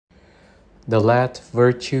The last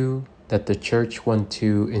virtue that the church wants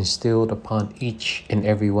to instill upon each and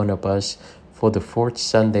every one of us for the fourth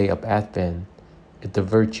Sunday of Advent is the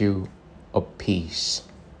virtue of peace.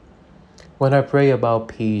 When I pray about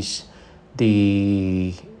peace,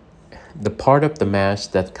 the part of the Mass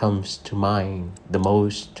that comes to mind the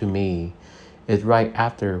most to me is right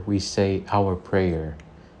after we say our prayer.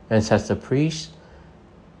 And as a priest,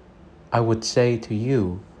 I would say to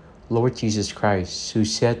you, Lord Jesus Christ, who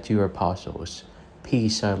said to your apostles,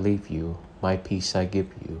 "Peace I leave you, my peace I give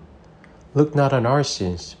you. Look not on our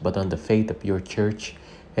sins, but on the faith of your church,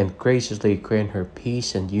 and graciously grant her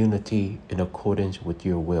peace and unity in accordance with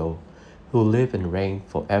your will, who live and reign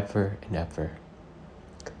forever and ever."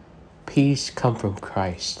 Peace come from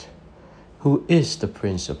Christ, who is the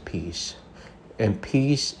Prince of Peace. And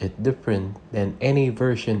peace is different than any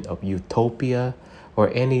version of utopia or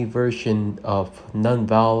any version of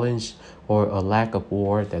nonviolence or a lack of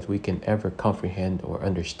war that we can ever comprehend or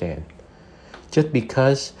understand. Just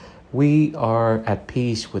because we are at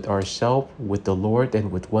peace with ourselves, with the Lord, and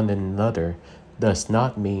with one another does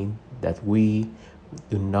not mean that we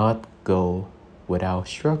do not go without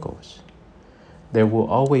struggles. There will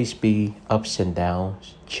always be ups and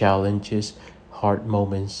downs, challenges, hard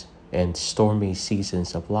moments, and stormy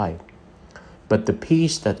seasons of life. But the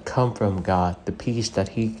peace that comes from God, the peace that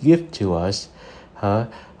He gives to us,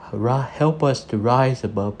 help us to rise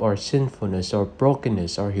above our sinfulness, our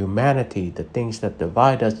brokenness, our humanity, the things that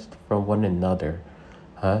divide us from one another,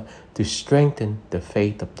 to strengthen the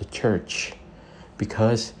faith of the church.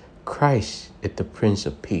 Because Christ is the Prince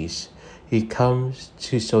of Peace. He comes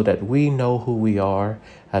so that we know who we are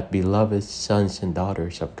as beloved sons and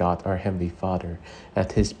daughters of God, our Heavenly Father,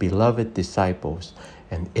 as His beloved disciples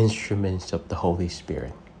and instruments of the Holy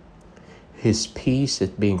Spirit. His peace is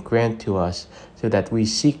being granted to us so that we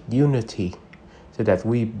seek unity, so that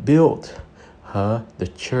we build the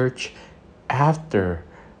church after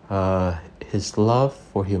His love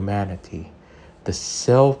for humanity, the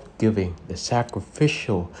self-giving, the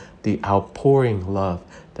sacrificial, the outpouring love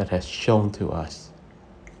that has shown to us.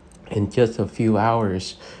 In just a few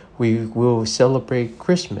hours, we will celebrate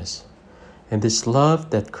Christmas. And this love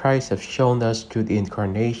that Christ has shown us through the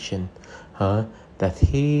incarnation, that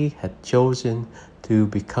He had chosen to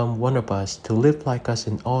become one of us, to live like us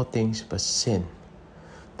in all things but sin.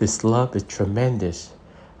 This love is tremendous.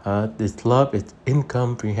 This love is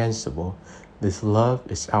incomprehensible. This love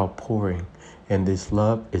is outpouring. And this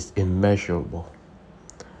love is immeasurable.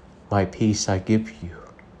 My peace I give you,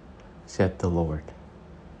 said the Lord.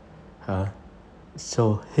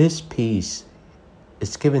 So His peace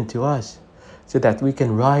is given to us so that we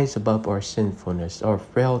can rise above our sinfulness, our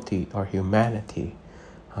frailty, our humanity,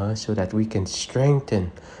 so that we can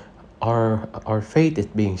strengthen our faith is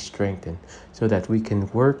being strengthened, so that we can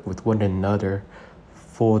work with one another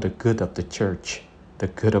for the good of the church, the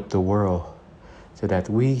good of the world, so that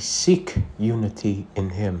we seek unity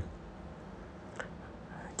in Him.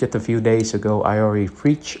 Just a few days ago, I already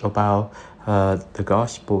preached about the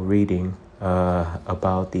gospel reading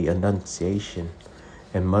about the Annunciation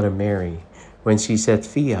and Mother Mary. When she said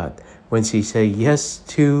fiat, when she said yes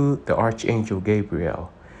to the Archangel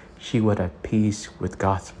Gabriel, she was at peace with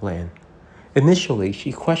God's plan. Initially,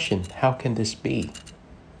 she questioned, how can this be?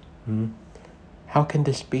 How can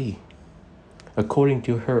this be? According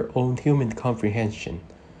to her own human comprehension.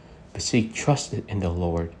 But she trusted in the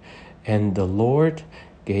Lord, and the Lord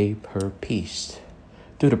gave her peace.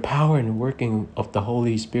 Through the power and working of the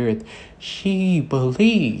Holy Spirit, she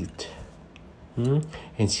believed.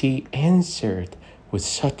 And she answered with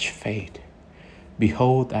such faith,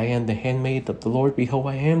 "Behold, I am the handmaid of the Lord. Behold,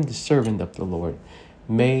 I am the servant of the Lord.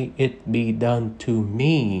 May it be done to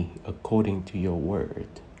me according to your word."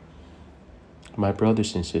 My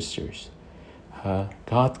brothers and sisters,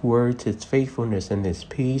 God's word, His faithfulness, and His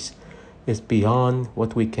peace is beyond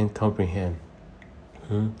what we can comprehend.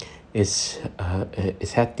 It's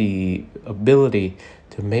had the ability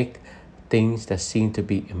to make things that seem to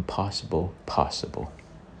be impossible possible.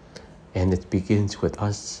 And it begins with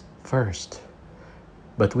us first.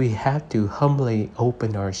 But we have to humbly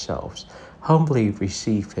open ourselves, humbly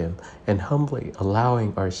receive Him, and humbly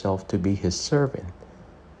allowing ourselves to be His servant.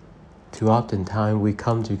 Too often time we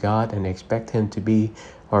come to God and expect Him to be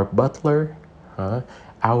our butler,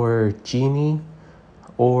 our genie,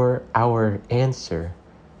 or our answer,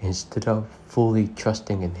 instead of fully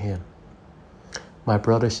trusting in Him. My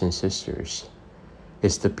brothers and sisters,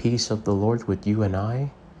 is the peace of the Lord with you and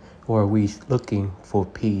I? Or are we looking for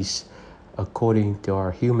peace according to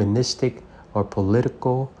our humanistic or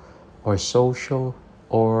political or social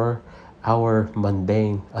or our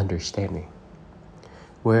mundane understanding?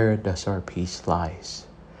 Where does our peace lies?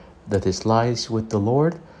 Does it lies with the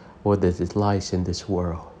Lord, or does it lies in this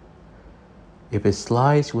world? If it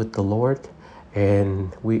lies with the Lord,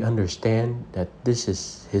 and we understand that this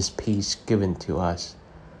is His peace given to us,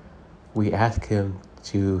 we ask Him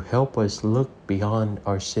to help us look beyond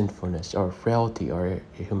our sinfulness, our frailty, our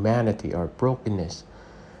humanity, our brokenness,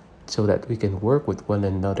 so that we can work with one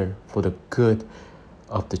another for the good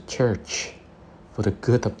of the church, for the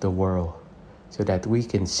good of the world, so that we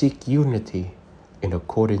can seek unity in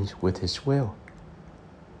accordance with His will.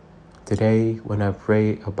 Today, when I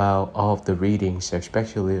pray about all of the readings,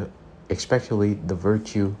 especially the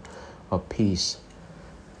virtue of peace,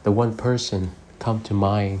 the one person come to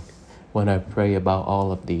mind when I pray about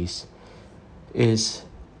all of these is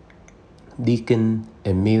Deacon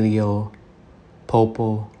Emilio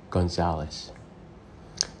Popo Gonzalez.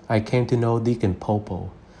 I came to know Deacon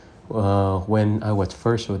Popo when I was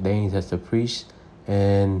first ordained as a priest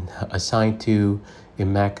and assigned to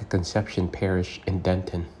Immaculate Conception Parish in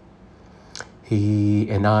Denton. He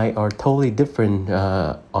and I are totally different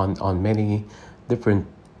on many different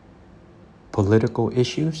political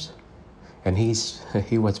issues, and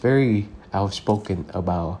he was very outspoken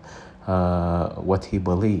about what he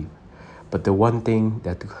believed. But the one thing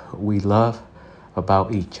that we love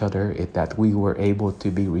about each other is that we were able to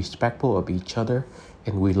be respectful of each other,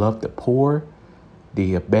 and we love the poor,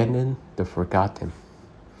 the abandoned, the forgotten.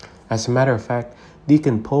 As a matter of fact,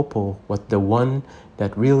 Deacon Popo was the one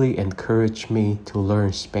that really encouraged me to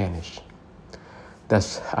learn Spanish.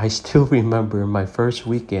 I still remember my first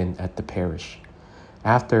weekend at the parish.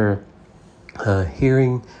 After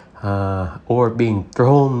hearing or being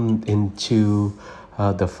thrown into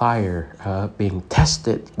the fire, being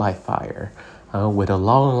tested by fire, with a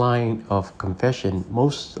long line of confession,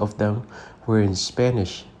 most of them were in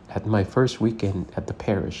Spanish at my first weekend at the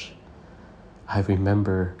parish. I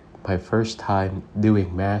remember my first time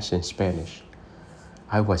doing Mass in Spanish.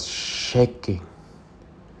 I was shaking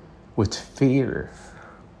with fear,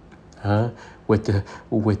 with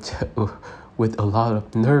a lot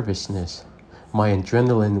of nervousness. My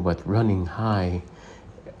adrenaline was running high.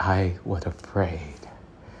 I was afraid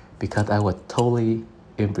because I was totally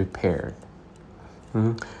unprepared.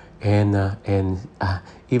 And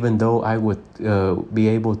even though I would be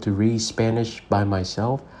able to read Spanish by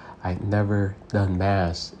myself, I'd never done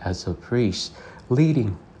Mass as a priest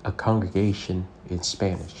leading a congregation in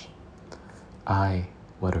Spanish. I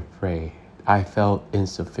was afraid. I felt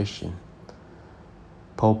insufficient.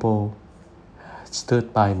 Popo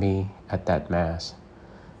stood by me at that Mass,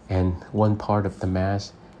 and one part of the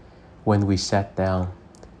Mass, when we sat down,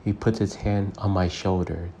 he put his hand on my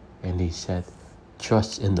shoulder and he said,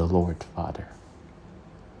 "Trust in the Lord, Father."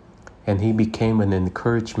 And he became an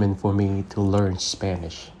encouragement for me to learn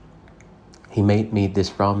Spanish. He made me this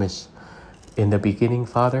promise: in the beginning,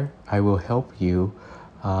 Father, I will help you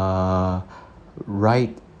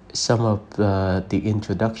write some of the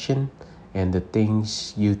introduction and the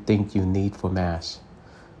things you think you need for Mass.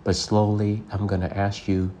 But slowly, I'm going to ask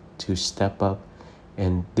you to step up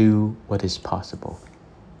and do what is possible.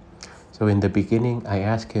 So in the beginning, I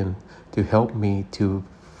asked him to help me to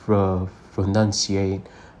pronunciate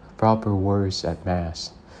proper words at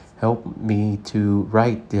Mass. Help me to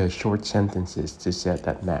write the short sentences to say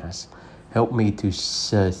at Mass. Help me to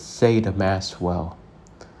say the Mass well.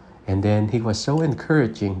 And then he was so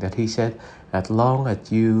encouraging that he said, as long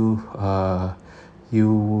as you are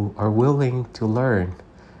willing to learn,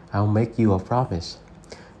 I'll make you a promise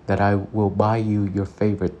that I will buy you your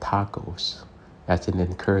favorite tacos as an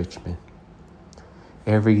encouragement.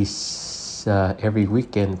 Every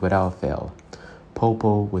weekend without fail,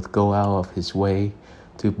 Popo would go out of his way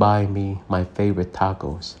to buy me my favorite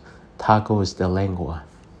tacos de lengua,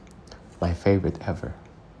 my favorite ever.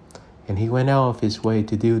 And he went out of his way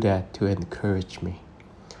to do that to encourage me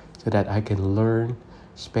so that I can learn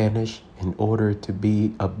Spanish in order to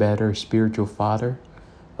be a better spiritual father,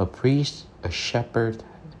 a priest, a shepherd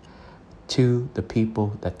to the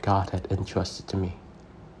people that God had entrusted to me.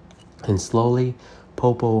 And slowly,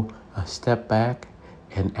 Popo stepped back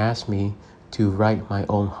and asked me to write my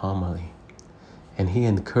own homily. And he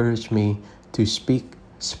encouraged me to speak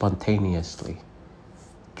spontaneously.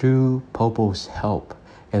 Through Popo's help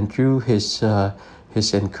and through his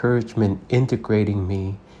encouragement integrating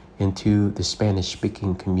me into the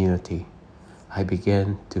Spanish-speaking community, I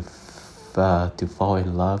began to fall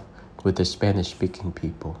in love with the Spanish-speaking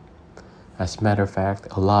people. As a matter of fact,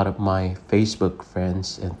 a lot of my Facebook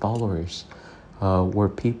friends and followers were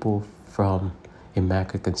people from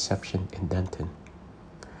Immaculate Conception in Denton.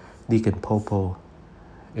 Deacon Popo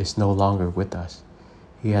is no longer with us.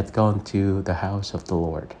 he had gone to the house of the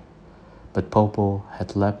Lord. But Popo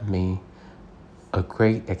had left me a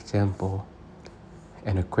great example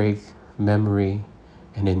and a great memory,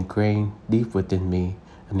 and ingrained deep within me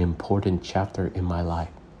an important chapter in my life.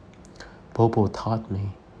 Popo taught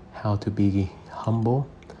me how to be humble,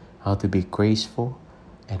 how to be graceful,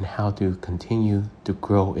 and how to continue to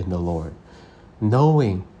grow in the Lord,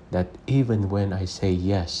 knowing that even when I say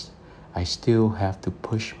yes, I still have to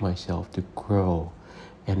push myself to grow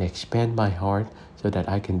and expand my heart so that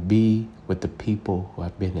I can be with the people who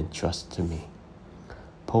have been entrusted to me.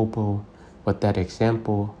 Popo was that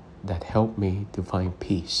example that helped me to find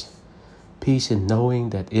peace. Peace in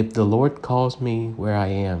knowing that if the Lord calls me where I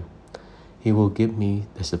am, He will give me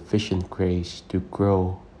the sufficient grace to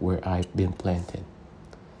grow where I've been planted.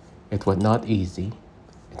 It was not easy,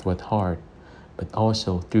 it was hard, but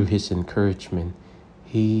also through His encouragement,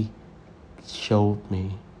 He showed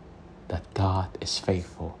me that God is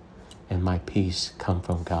faithful and my peace comes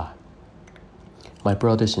from God. My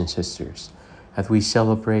brothers and sisters, as we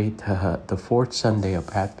celebrate the fourth Sunday of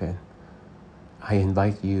Advent, I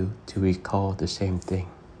invite you to recall the same thing.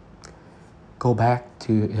 Go back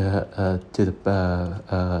to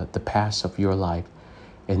the past of your life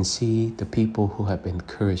and see the people who have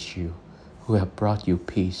encouraged you, who have brought you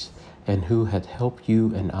peace, and who had helped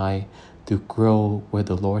you and I to grow where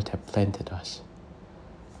the Lord had planted us.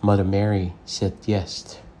 Mother Mary said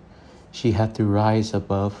yes. She had to rise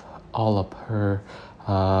above all of her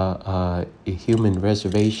human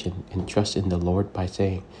reservation and trust in the Lord by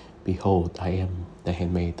saying, "Behold, I am the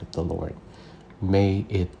handmaid of the Lord. May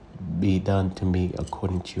it be done to me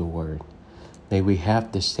according to your word." May we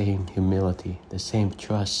have the same humility, the same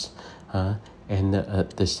trust, and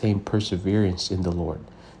the same perseverance in the Lord,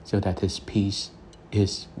 so that His peace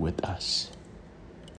is with us.